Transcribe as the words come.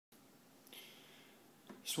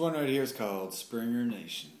This one right here is called Springer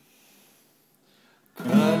Nation.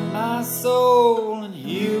 Cut my soul and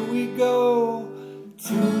here we go.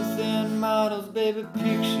 Too thin models, baby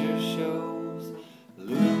picture shows.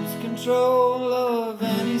 Lose control of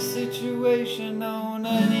any situation on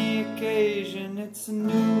any occasion. It's a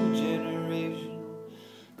new generation.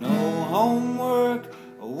 No homework,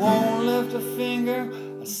 I won't lift a finger.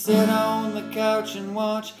 I sit on the couch and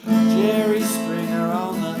watch Jerry Springer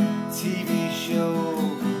on the TV show.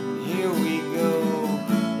 Here we go.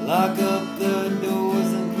 Lock up the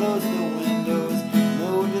doors and close the windows.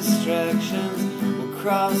 No distractions will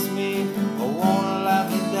cross me. I wanna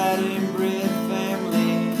laugh at that inbred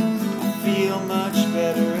family. I feel much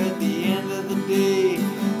better at the end of the day.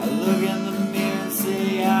 I look in the mirror and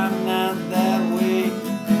say I'm not that way.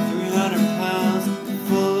 300 pounds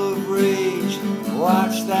full of rage.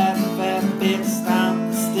 Watch that fat bitch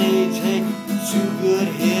stomp the stage. Hey, 2 good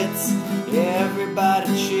hits, yeah, everybody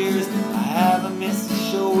cheers. I haven't missed a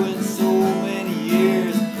show in so many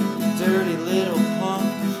years. You dirty little punk,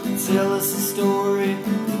 tell us a story.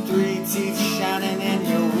 Your 3 teeth shining in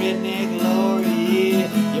your redneck glory.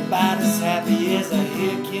 Yeah, your body's happy as a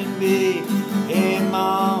hit can be. Hey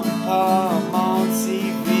mom, pa, I'm on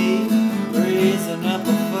TV, raising up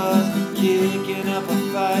a fuss, kicking up a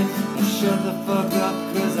fight. Now shut the fuck up,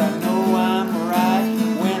 cause I know I'm right.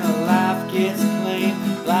 When a life gets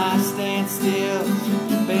plain, life stands still.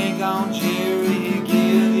 You bank on Jerry, he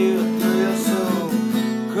give you a thrill. So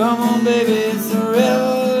come on baby, it's a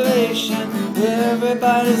revelation.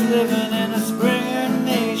 Everybody's living in a Springer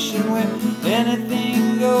Nation where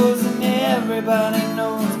anything goes and everybody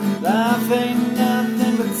knows life ain't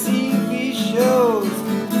nothing but TV shows.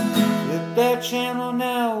 Flip that channel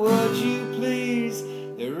now, would you please?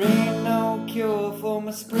 There ain't no cure for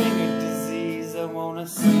my Springer disease. I wanna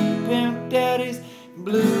see pimp daddies in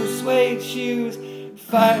blue suede shoes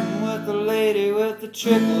fighting with the lady with the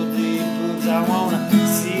triple D boobs. I wanna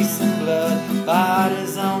see some blood,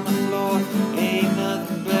 bodies on the floor. Ain't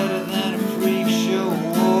nothing better than a freak show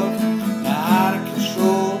war. Now out of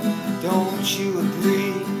control, don't you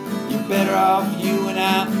agree? You're better off you and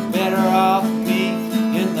I'm better off me.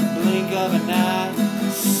 In the blink of an eye,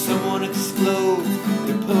 someone explodes.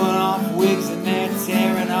 They're pulling off wigs and they're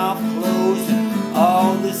tearing off clothes. And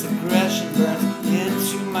all this aggression burns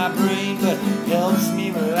into my brain, but helps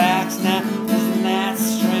me relax now. Isn't that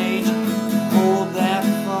strange? Hold that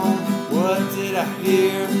phone. What did I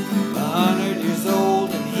hear? 100 years old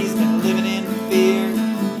and he's been living in fear.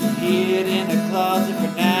 He hid in a closet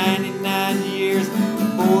for 99 years.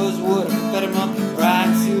 The boys would have fed him up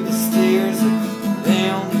right to the stairs. If they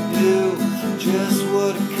only knew just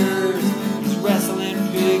what occurs. He's wrestling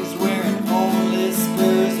pigs wearing only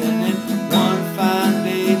spurs. And then one fine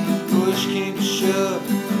day, push came to shove.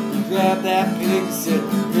 He grabbed that pig and said,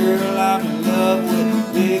 girl, I'm in love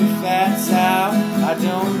with big fat sow. I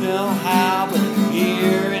don't know how, but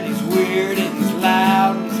here and he's weird and he's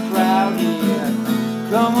loud and he's proud, yeah.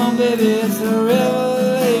 Come on baby, it's a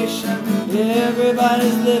revelation.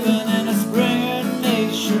 Everybody's living in a Springer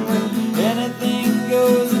Nation where anything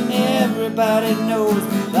goes and everybody knows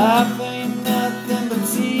life ain't nothing but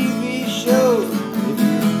TV shows. If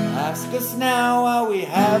you ask us now, are we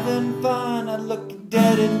having fun? I'd look you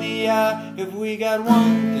dead in the eye if we got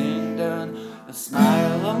one thing done. A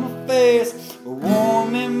smile on my face, a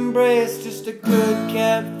warm embrace, just a good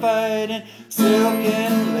cat fight and silk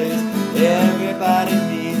and lace. Everybody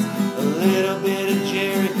needs a little bit of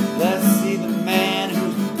Jerry. Let's see the man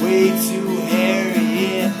who's way too hairy,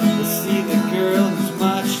 yeah. Let's see the girl who's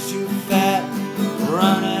much too fat,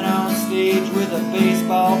 running on stage with a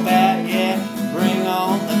baseball bat, yeah. Bring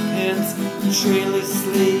on the pimps, the trailer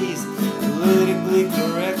sleaze. Politically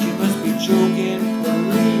correct, you must be joking,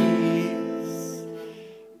 please.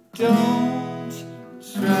 Don't